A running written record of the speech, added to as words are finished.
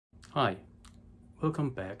Hi,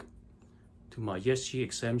 welcome back to my ESG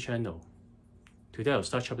exam channel. Today I'll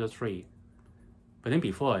start chapter 3. But then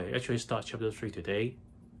before I actually start chapter 3 today,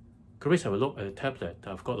 could we have a look at the tablet that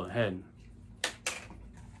I've got on hand?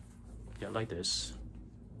 Yeah, like this.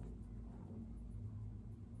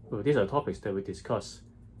 Well, these are topics that we discussed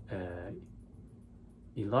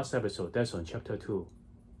in last episode, that's on chapter 2.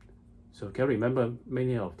 So can you remember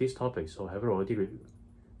many of these topics, or have you already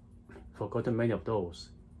forgotten many of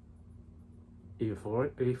those? If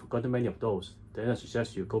you've forgotten many of those, then I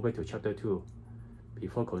suggest you go back to chapter 2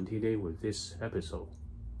 before continuing with this episode.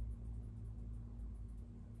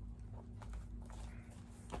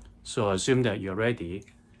 So I assume that you're ready,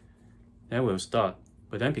 then we'll start.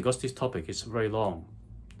 But then because this topic is very long,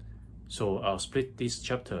 so I'll split this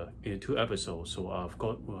chapter into 2 episodes. So I've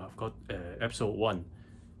got episode 1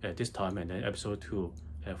 at this time, and then episode 2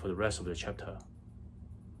 for the rest of the chapter.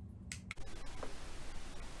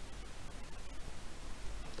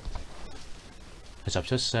 As I've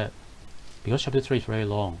just said, because chapter 3 is very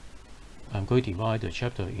long, I'm going to divide the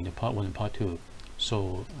chapter into part 1 and part 2.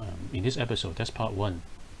 So in this episode, that's part 1.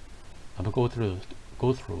 I'm going to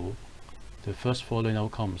go through the first 4 learning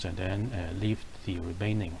outcomes and then leave the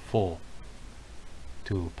remaining 4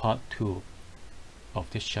 to part 2 of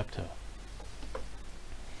this chapter.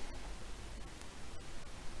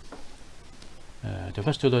 The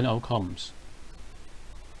first 2 learning outcomes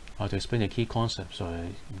are to explain the key concepts, so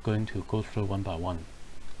I'm going to go through one by one.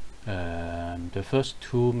 The first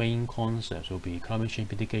 2 main concepts will be climate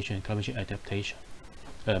change mitigation and climate change adaptation.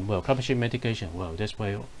 Climate change mitigation, that's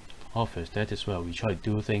very obvious. That is where we try to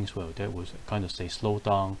do things that would kind of say slow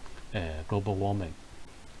down global warming.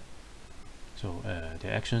 So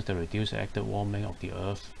the actions that reduce the active warming of the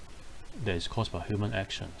earth that is caused by human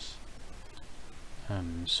actions.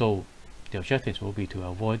 So the objectives will be to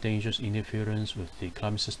avoid dangerous interference with the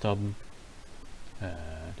climate system,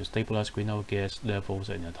 to stabilize greenhouse gas levels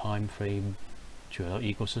in a time frame to allow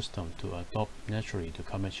ecosystem to adapt naturally to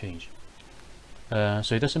climate change.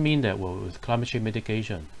 So it doesn't mean that with climate change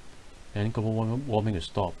mitigation, then global warming will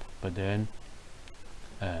stop, but then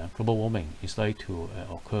global warming is likely to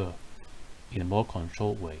occur in a more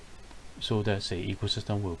controlled way, so that the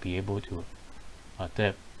ecosystem will be able to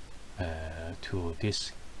adapt to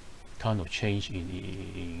this kind of change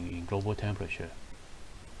in global temperature.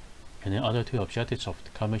 And the other 2 objectives of the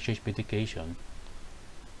climate change mitigation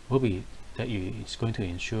will be that it's going to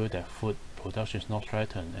ensure that food production is not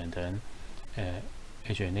threatened, and then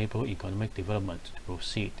it will enable economic development to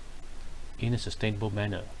proceed in a sustainable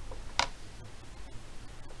manner.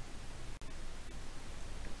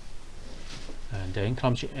 And then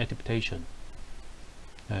climate change adaptation,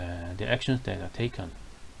 the actions that are taken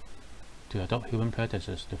to adopt human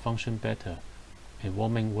practices to function better in a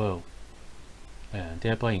warming world,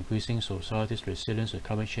 thereby increasing society's resilience to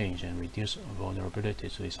climate change and reduce vulnerability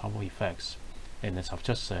to its harmful effects. And as I've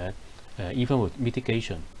just said, even with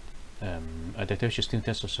mitigation, adaptation is still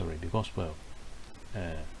necessary because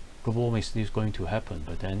global warming is still going to happen,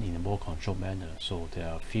 but then in a more controlled manner. So there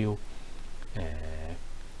are a few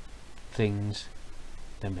things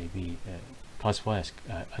that may be classified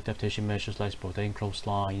as adaptation measures, like protecting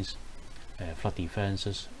coastlines, flood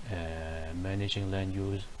defenses, managing land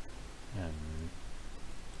use,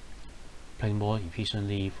 planting more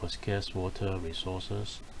efficiently for scarce water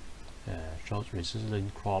resources,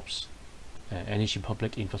 drought-resistant crops, energy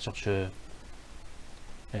public infrastructure,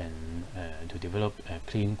 and to develop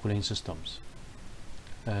clean cooling systems.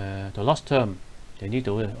 The last term, they need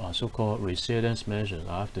to so-called resilience measures.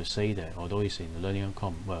 I have to say that although it's in the learning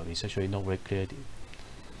outcome, it's actually not very clear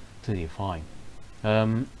to define.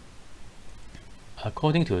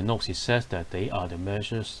 According to the notes, it says that they are the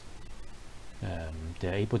measures they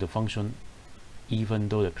are able to function even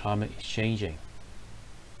though the climate is changing.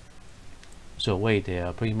 So they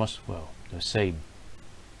are pretty much the same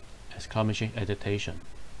as climate change adaptation.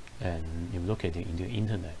 And if you look at it in the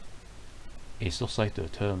internet, it looks like the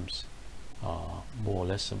terms are more or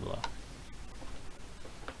less similar.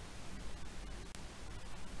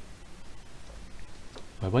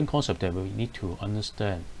 But one concept that we need to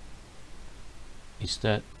understand is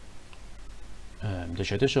that the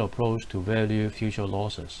traditional approach to value future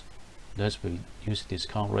losses, that's we use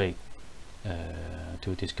discount rate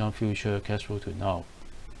to discount future cash flow to now,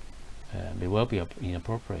 may well be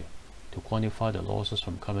inappropriate to quantify the losses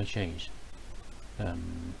from climate change,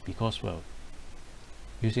 because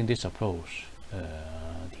using this approach,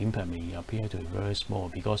 the impact may appear to be very small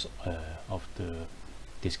because of the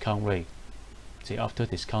discount rate. Say after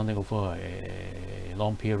discounting over a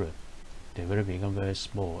long period, they will become very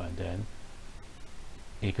small, and then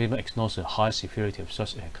equipment ignores the high severity of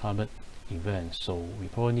such a climate event, so we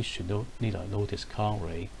probably should need a low discount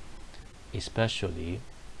rate, especially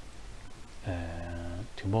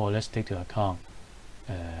to more or less take into account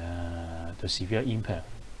the severe impact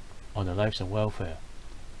on the lives and welfare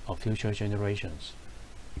of future generations.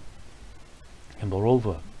 And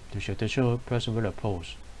moreover, the traditional present value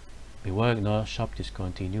approach may well ignore sharp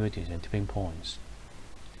discontinuities and tipping points,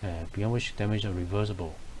 beyond which damage are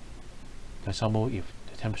reversible. For example, if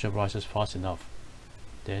the temperature rises fast enough,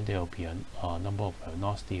 then there will be a number of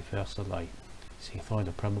nasty effects like thawing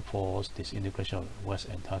the permafrost, disintegration of West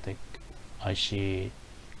Antarctic ice sheet,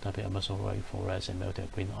 dumping Amazon rainforest, and melting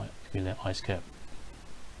Greenland ice cap.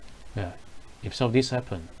 Yeah, if some of this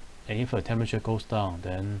happen, and if the temperature goes down,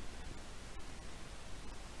 then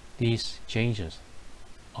these changes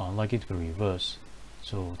are unlikely to be reversed.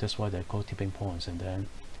 So that's why they're called tipping points. And then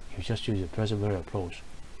if you just use the present value approach,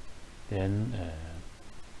 then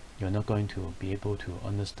you're not going to be able to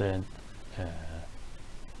understand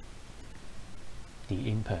the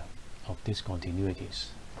impact of discontinuities,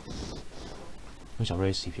 which are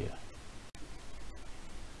very severe.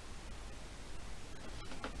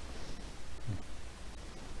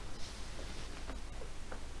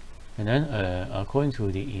 And then, according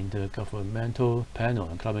to the Intergovernmental Panel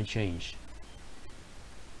on Climate Change,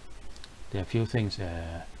 there are a few things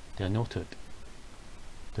that are noted.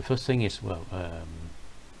 The first thing is, well,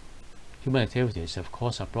 human activities have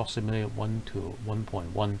caused approximately 1 to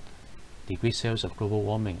 1.1 degrees Celsius of global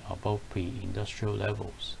warming above pre-industrial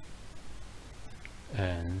levels,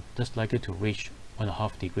 and that's likely to reach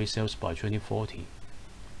 1.5 degrees Celsius by 2040,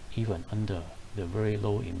 even under the very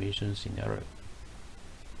low emission scenario.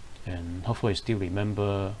 And hopefully you still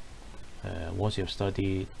remember, once you have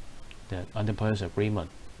studied that under Paris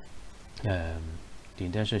Agreement, the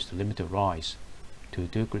intention is to limit the rise to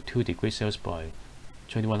 2 degrees Celsius by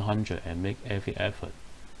 2100 and make every effort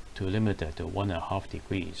to limit that to 1.5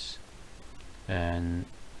 degrees. And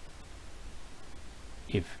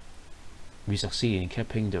if we succeed in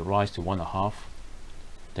keeping the rise to 1.5,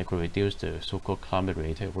 that could reduce the so-called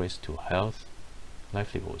climate-related risk to health,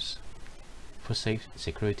 livelihoods, food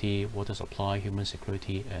security, water supply, human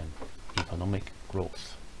security, and economic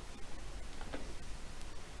growth.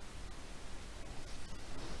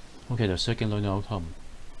 Okay, the second learning outcome,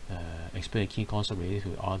 explain a key concept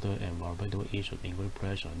related to other environmental issues, including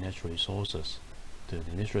pressure on natural resources. The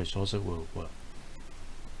natural resources will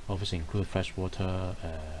obviously include fresh water,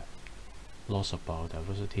 loss of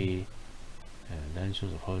biodiversity, land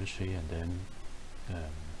use of forestry, and then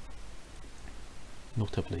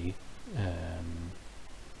notably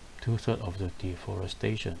 2/3 of the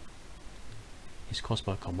deforestation is caused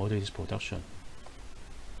by commodities production.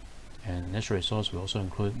 And natural resources will also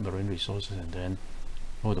include marine resources, and then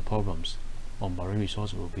one of the problems on marine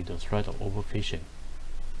resources will be the threat of overfishing.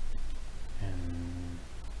 And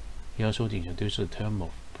he also introduced the term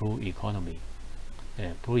of blue economy.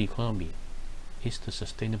 Blue economy is the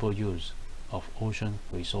sustainable use of ocean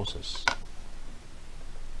resources.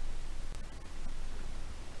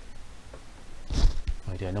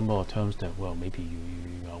 There are a number of terms that, well, maybe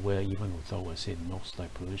you are aware even without what I said notes,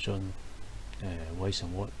 like pollution, waste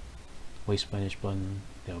management.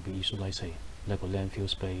 There will be issues like, say, lack of landfill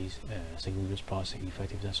space, single-use plastic,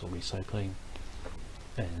 effectiveness of recycling,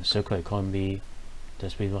 and circular economy.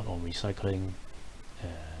 There's been a lot on recycling,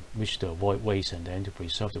 which to avoid waste and then to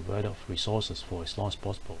preserve the value of resources for as long as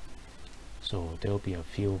possible. So there will be a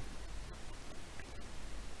few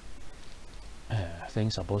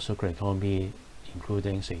things about circular economy,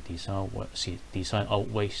 including, say, design out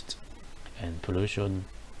waste and pollution,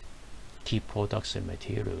 keep products and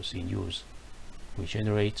materials in use,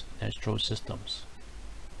 regenerate natural systems.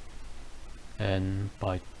 And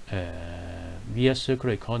by via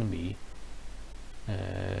circular economy,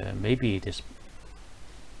 maybe it is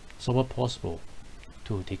somewhat possible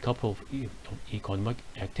to decouple economic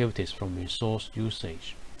activities from resource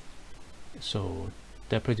usage. So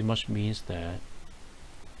that pretty much means that,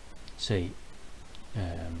 say,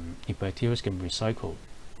 if materials can be recycled,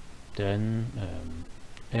 then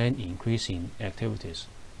an increase in activities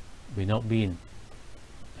will not mean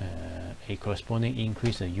a corresponding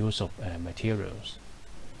increase in the use of materials.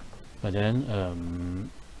 But then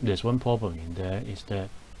there's one problem in there, is that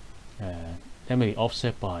that may be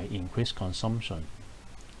offset by increased consumption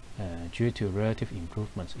due to relative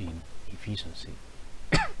improvements in efficiency.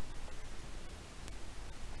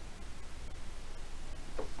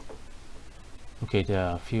 Okay, there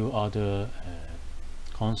are a few other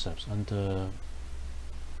concepts under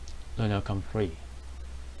learning outcome 3.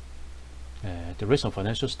 The risk of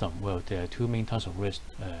financial system, well, there are two main types of risk.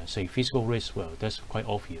 Say physical risk, well, that's quite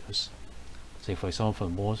obvious. Say for example,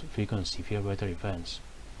 more frequent severe weather events.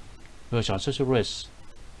 Well, transition risk,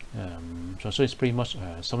 transition is pretty much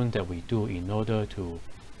something that we do in order to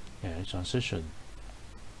transition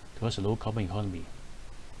towards a low carbon economy.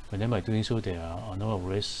 But then by doing so, there are a number of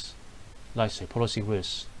risks, like say policy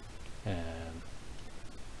risks.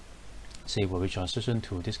 Say when we transition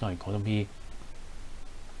to this kind of economy,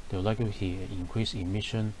 there will likely be increased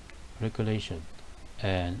emission regulation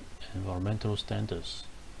and environmental standards.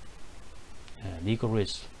 Legal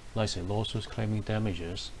risks, like say lawsuits claiming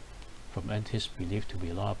damages from entities believed to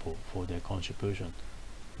be liable for their contribution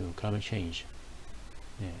to climate change.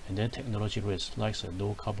 And then technology risks, like say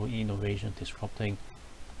low carbon innovation disrupting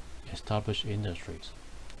established industries.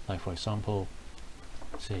 Like for example,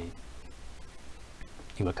 say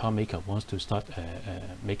if a car maker wants to start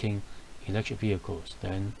making electric vehicles,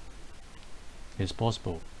 then it's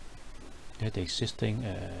possible that the existing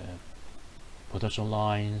production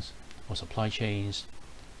lines or supply chains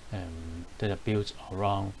that are built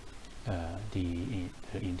around the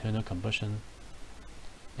internal combustion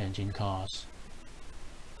engine cars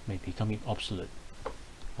may become obsolete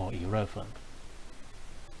or irrelevant.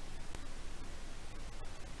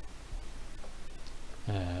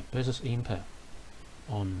 Business impact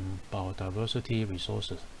on biodiversity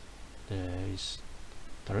resources. There is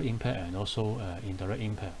direct impact and also indirect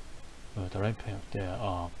impact. Direct impact, there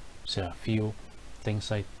are say a few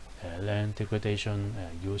things like land degradation,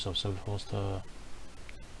 use of surface water,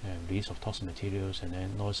 release of toxic materials, and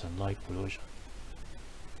then noise and light pollution.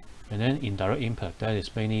 And then indirect impact, that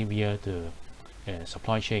is mainly via the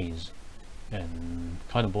supply chains and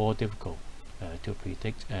kind of more difficult to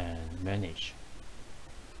predict and manage.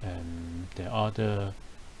 And there are other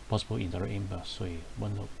possible indirect impacts. So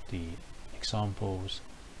one of the examples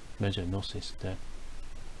mentioned is that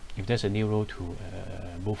if there's a new road to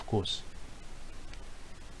move goods,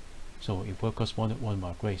 so if workers want to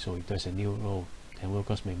migrate, so if there's a new road, then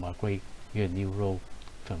workers may migrate via a new road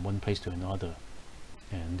from one place to another,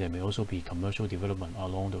 and there may also be commercial development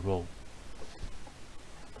along the road.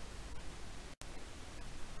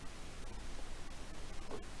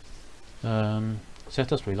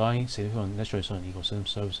 Sectors relying significantly on natural resources and ecosystem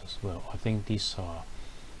services. Well, I think these are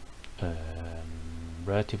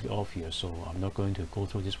relatively obvious, so I'm not going to go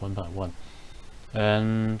through this one by one.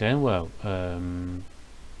 And then, well,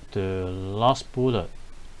 the last bullet,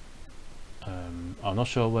 I'm not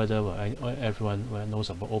sure whether everyone knows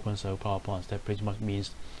about open cycle power plants. That pretty much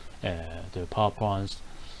means the power plants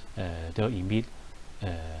they'll emit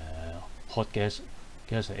hot gas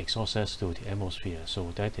exhaust to the atmosphere.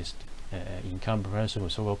 So that is in comparison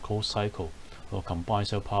with so-called closed cycle or combined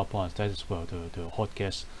cycle power plants. That is where the hot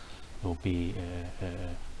gas will be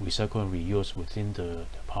recycled and reused within the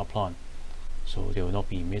power plant, so they will not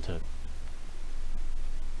be emitted.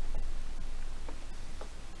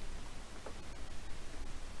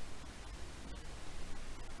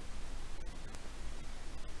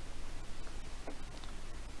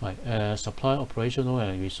 Right, supply operational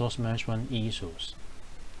and resource management issues.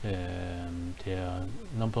 There are a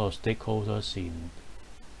number of stakeholders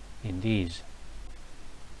in these.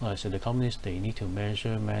 Like I said, the companies, they need to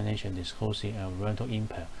measure, manage, and disclose the environmental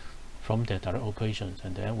impact from their direct operations.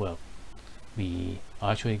 And then, well, we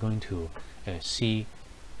are actually going to see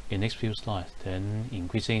in next few slides, then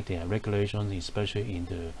increasing their regulations, especially in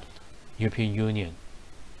the European Union,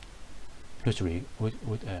 which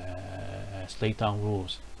would lay down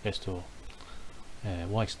rules as to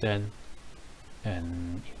what extent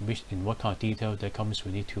and in what kind of detail that companies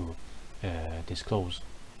will need to disclose.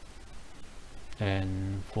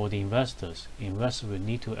 And for the investors will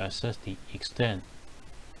need to assess the extent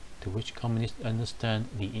to which companies understand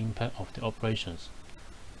the impact of the operations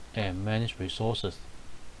and manage resources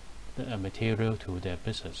that are material to their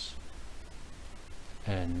business.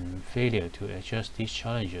 And failure to address these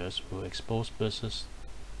challenges will expose business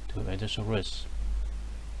to additional risks.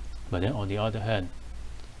 But then on the other hand,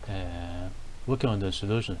 working on the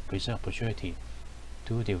solution presents opportunity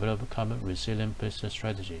to develop a climate resilient business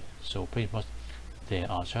strategy. So pretty much there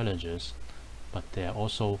are challenges, but there are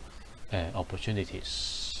also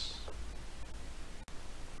opportunities.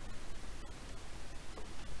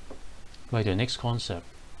 Right, the next concept,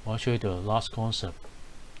 I'll show you the last concept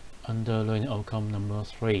under learning outcome number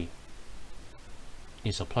 3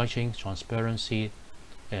 is supply chain transparency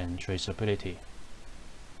and traceability.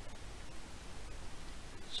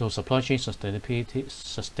 So supply chain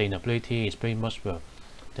sustainability is pretty much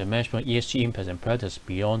the management ESG impacts and practice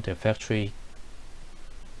beyond the factory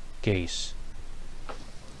gates.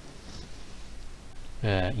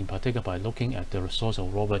 in particular by looking at the source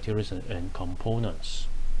of raw materials and components.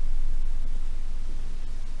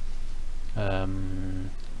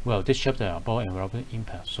 Well, this chapter is about environmental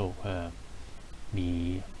impact, so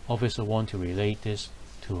we obviously want to relate this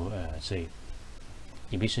to say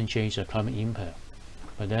emission change or climate impact,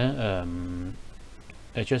 but then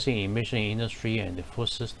addressing emission in industry and the food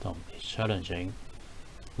system is challenging.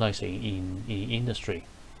 Like say in industry,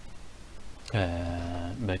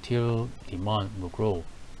 material demand will grow,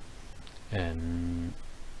 and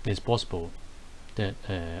it's possible that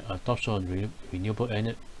adoption of renewable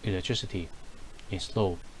electricity is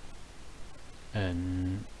slow,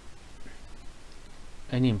 and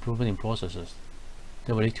any improvement in processes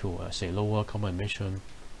that will lead to say lower carbon emission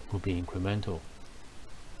will be incremental.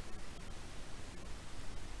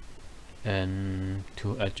 And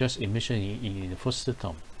to adjust emission in the food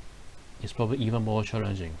system is probably even more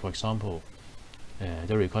challenging. For example,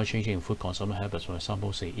 they require changing in food consumption habits. For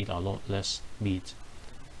example, say eat a lot less meat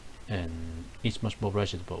and eat much more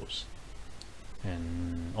vegetables,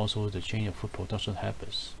 and also the change of food production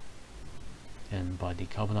habits, and by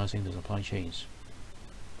decarbonizing the supply chains.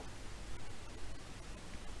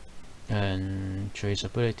 And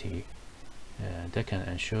traceability that can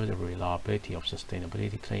ensure the reliability of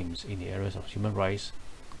sustainability claims in the areas of human rights,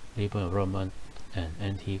 labor, environment, and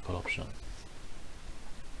anti-corruption.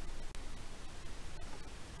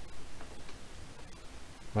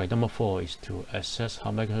 Right, number 4 is to assess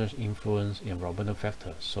how manufacturers influence environmental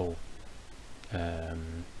factors. So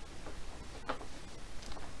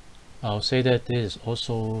I'll say that this is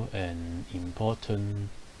also an important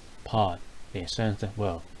part, in the sense that,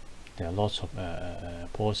 well, there are lots of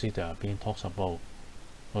policies that are being talked about.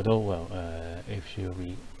 Although, well, if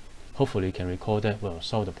you hopefully you can recall that, well,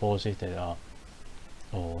 some of the policies that are,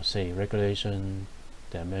 or say regulation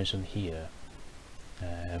that I mentioned here,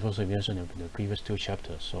 I've also mentioned in the previous 2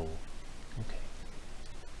 chapters. So, okay.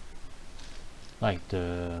 Like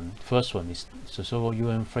the first one is the so-called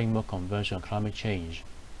UN Framework Convention on Climate Change,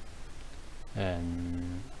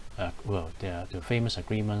 and well, there are the famous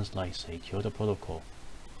agreements like say Kyoto Protocol,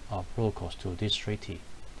 are protocols to this treaty,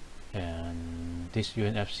 and this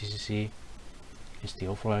UNFCCC is the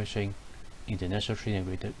overarching international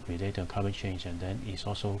treaty related to climate change, and then is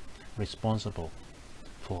also responsible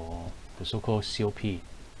for the so-called COP,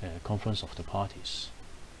 Conference of the Parties.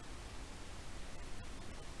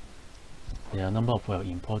 There are a number of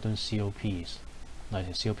important COPs, like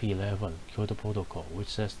the COP11, Kyoto Protocol, which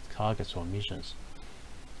sets targets for emissions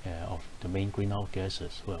of the main greenhouse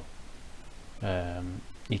gases. Well,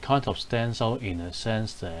 it kind of stands out in a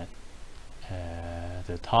sense that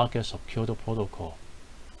the targets of Kyoto Protocol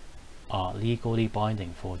are legally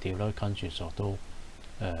binding for developed countries, although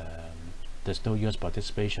there's no US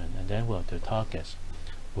participation. And then, well, the targets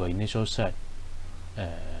were initially set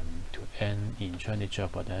to end in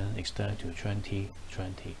 2012, but then extended to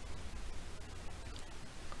 2020.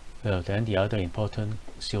 Well, then the other important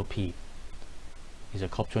COP is a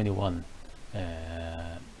COP21,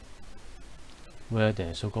 where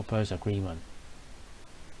the so-called Paris Agreement,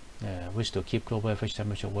 which to keep global average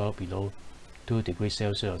temperature well below 2 degrees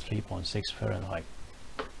Celsius or 3.6 Fahrenheit,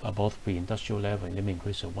 above pre-industrial level, and limit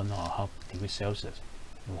increase of 1.5 degrees Celsius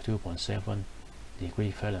or 2.7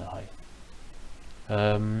 degrees Fahrenheit.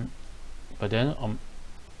 But then,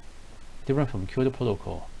 different from Kyoto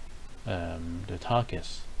Protocol, the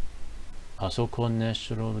targets are so-called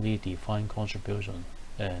nationally defined contributions,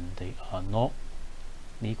 and they are not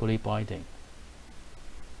legally binding.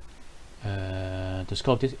 The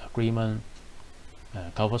scope of this agreement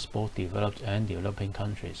covers both developed and developing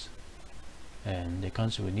countries, and the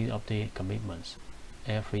country will need to update commitments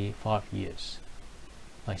every 5 years.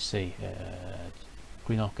 Like say,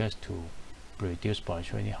 greenhouse gas to be reduced by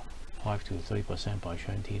 25 to 30% by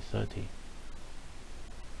 2030.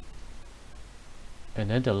 And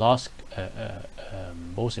then the last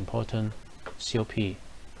most important COP is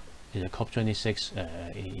the COP26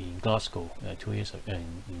 in Glasgow 2 years ago,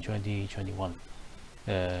 in 2021.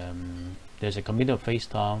 There's a commitment to phase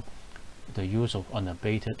down the use of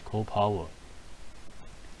unabated coal power.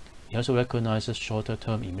 It also recognizes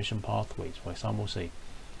shorter-term emission pathways. For example, say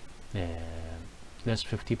less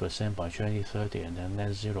 50% by 2030, and then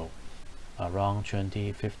net zero around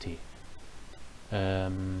 2050.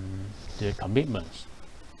 The commitments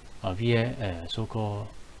are via so-called,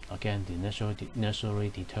 again, the nationally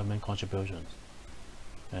determined contributions,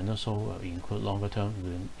 and also include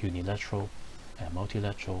longer-term unilateral and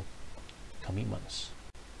multilateral commitments.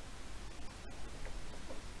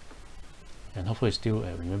 And hopefully still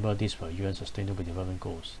remember these were UN Sustainable Development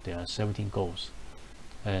Goals. There are 17 goals,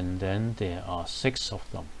 and then there are 6 of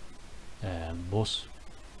them, most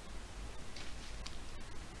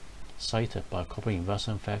cited by corporate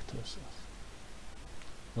investment factors,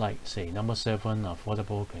 like say number 7,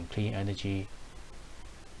 affordable and clean energy,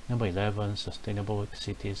 number 11, sustainable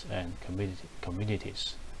cities and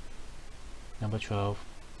communities, number 12,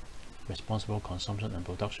 responsible consumption and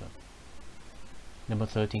production, number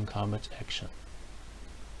 13, climate action,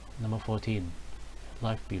 number 14,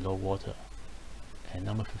 life below water, and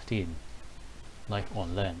number 15, life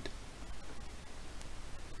on land.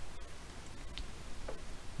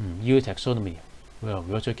 EU taxonomy, well,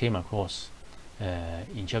 we also came across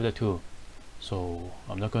in chapter 2, so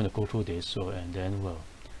I'm not going to go through this. So, and then, well,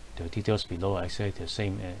 the details below are exactly the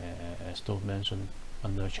same as those mentioned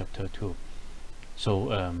under chapter 2. So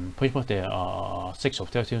pretty much there are 6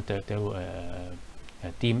 objectives that they will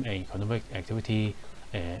deem an economic activity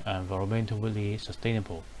environmentally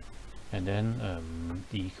sustainable, and then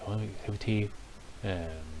the economic activity,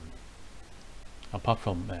 apart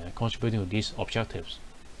from contributing to these objectives,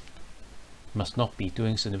 must not be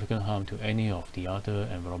doing significant harm to any of the other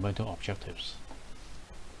environmental objectives.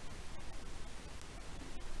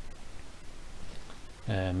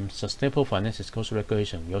 Sustainable finance disclosure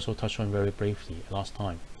regulation, we also touched on very briefly last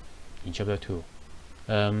time in chapter 2.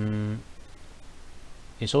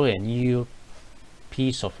 It's only an EU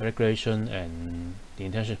piece of regulation, and the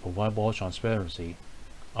intention to provide more transparency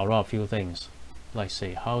around a few things, like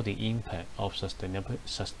say how the impact of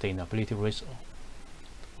sustainability risks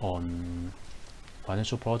on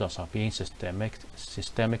financial products are being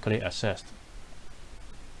systemically assessed,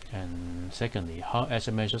 and secondly, how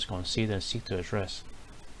asset managers consider and seek to address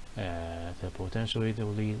the potentially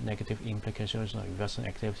negative implications of investment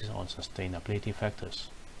activities on sustainability factors.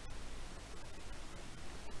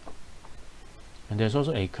 And there's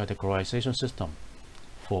also a categorization system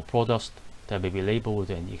for products that may be labeled with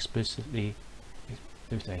an explicit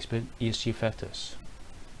ESG factors.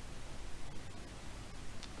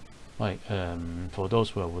 Right, for those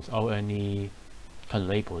who are without any kind of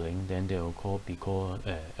labeling, then they will be called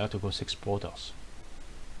Article 6 products.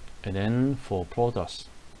 And then for products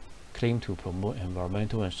claimed to promote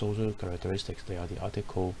environmental and social characteristics, they are the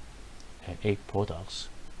Article 8 products.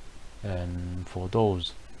 And for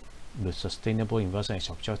those with sustainable investment as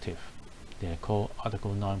objective, they are called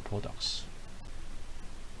Article 9 products.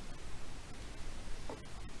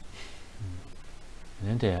 And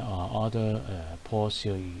then there are other policy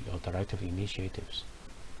or directive initiatives.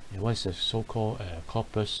 And one is the so-called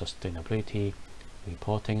Corporate Sustainability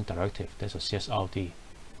Reporting Directive, that's a CSRD.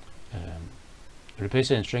 It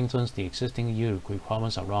replaces and strengthens the existing EU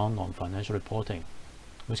requirements around non-financial reporting,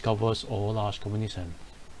 which covers all large companies and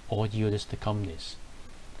all EU-listed companies.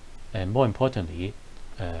 And more importantly,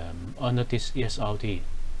 under this ESRD,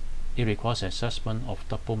 it requires assessment of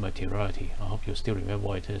double materiality. I hope you still remember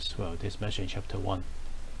what it is. Well, this mentioned in chapter 1.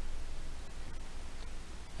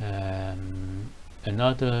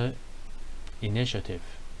 Another initiative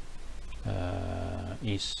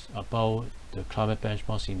is about the climate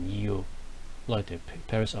benchmarks in EU, like the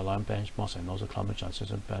Paris Aligned benchmarks and also climate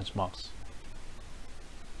transition benchmarks.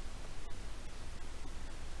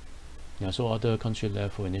 So other country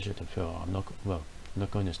level initiatives, I'm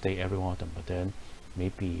not going to state every one of them, but then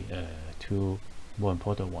maybe 2 more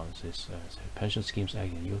important ones is the Pension Schemes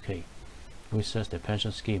Act in UK, which says that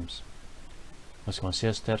pension schemes must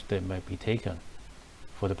consider steps that might be taken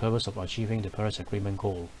for the purpose of achieving the Paris Agreement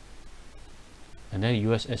goal. And then the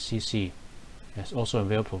US SEC has also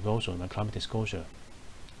unveiled proposals on climate disclosure,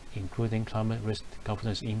 including climate risk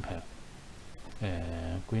governance impact,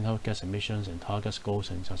 greenhouse gas emissions and targets, goals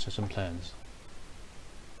and transition plans.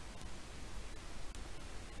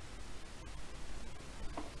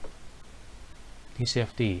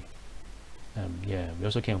 TCFD, we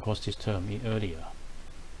also came across this term earlier,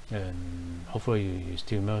 and hopefully you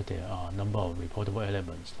still remember there are a number of reportable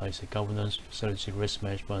elements, like the governance, strategy, risk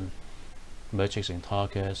management, metrics and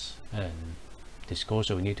targets, and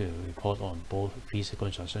disclosure. We need to report on both physical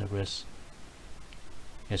and transition risks.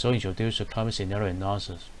 And so introduce a climate scenario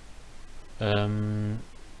analysis. The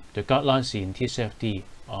guidelines in TCFD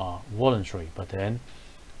are voluntary, but then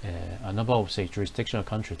a number of jurisdictional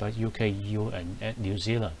countries like UK, EU, and New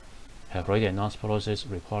Zealand have already announced policies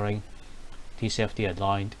requiring TCFD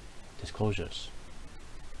aligned disclosures.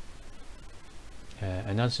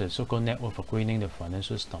 And that's a so-called network for greening the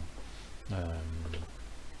financial system.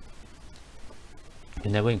 The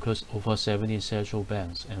network includes over 70 central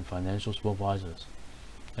banks and financial supervisors.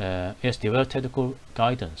 It has developed technical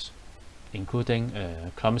guidance, including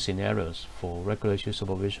climate scenarios for regulatory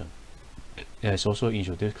supervision. It has also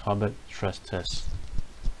introduced climate stress tests.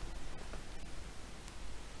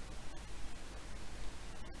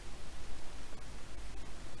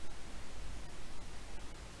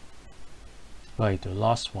 Right, the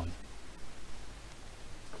last one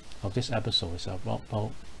of this episode is about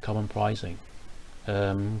carbon pricing.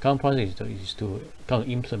 Carbon pricing is to kind of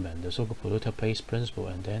implement the so-called polluter pays principle,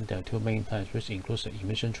 and then there are two main plans, which includes the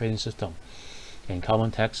emission trading system and carbon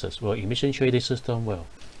taxes. Well, emission trading system, well,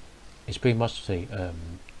 it's pretty much say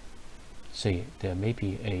there may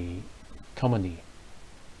be a company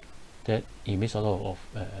that emits a lot of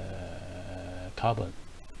carbon,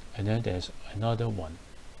 and then there's another one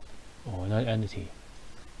or another entity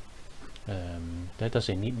that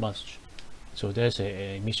doesn't need much. So there's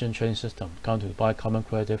a emission trading system going to buy carbon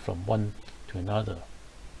credit from one to another.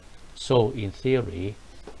 So in theory,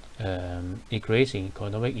 it creates an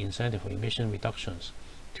economic incentive for emission reductions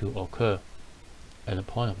to occur at the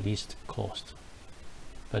point of least cost.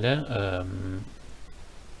 But then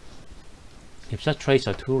if such trades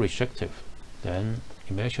are too restrictive, then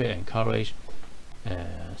it may actually encourage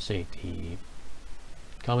say the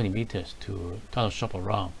carbon emitters to kind of shop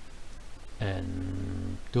around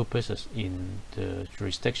and do business in the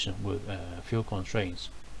jurisdiction with fuel constraints.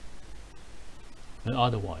 And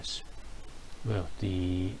otherwise, well,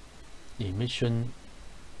 the emission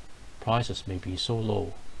prices may be so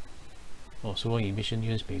low, or so long emission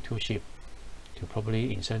units may be too cheap to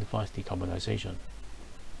properly incentivize decarbonization.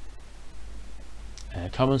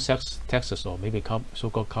 Carbon taxes, or maybe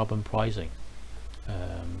so-called carbon pricing,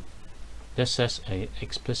 that sets an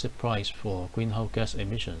explicit price for greenhouse gas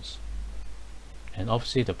emissions, and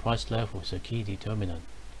obviously the price level is a key determinant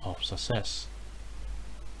of success.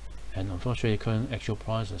 And unfortunately, current actual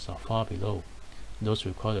prices are far below those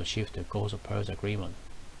required to achieve the goals of Paris Agreement.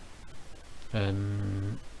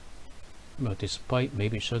 And well, despite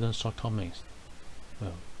maybe certain shortcomings,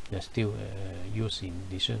 well, they're still used in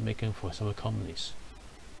decision making for several companies,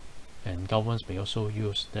 and governments may also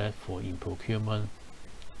use that in procurement,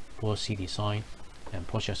 policy design, and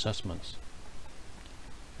project assessments.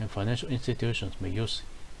 And financial institutions may use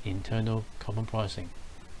internal carbon pricing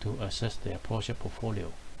to assess their project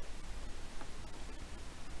portfolio.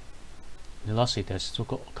 And lastly, there's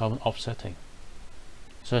so-called carbon offsetting,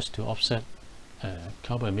 so as to offset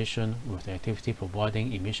carbon emission with the activity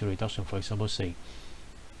providing emission reduction. For example, say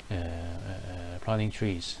planting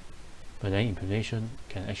trees, but then implementation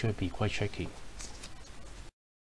can actually be quite tricky.